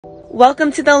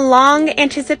Welcome to the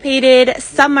long-anticipated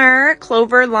summer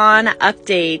clover lawn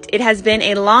update. It has been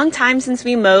a long time since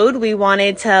we mowed. We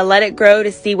wanted to let it grow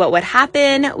to see what would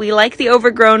happen. We like the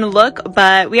overgrown look,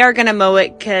 but we are going to mow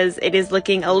it because it is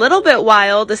looking a little bit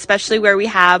wild, especially where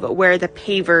the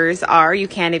pavers are. You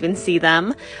can't even see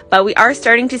them. But we are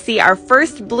starting to see our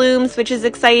first blooms, which is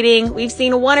exciting. We've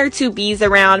seen one or two bees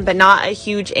around, but not a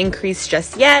huge increase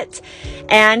just yet.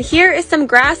 And here is some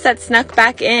grass that snuck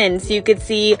back in, so you could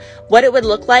see what it would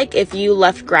look like if you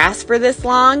left grass for this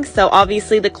long. So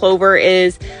obviously the clover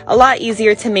is a lot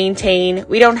easier to maintain.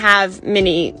 We don't have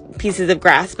many pieces of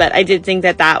grass, but I did think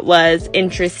that that was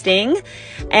interesting.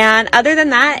 And other than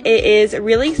that, it is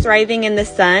really thriving in the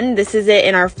sun. This is it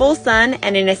in our full sun,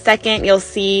 and in a second you'll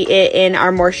see it in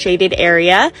our more shaded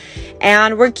area.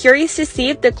 And we're curious to see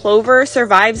if the clover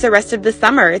survives the rest of the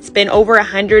summer. It's been over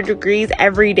 100 degrees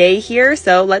every day here,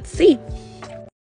 so let's see.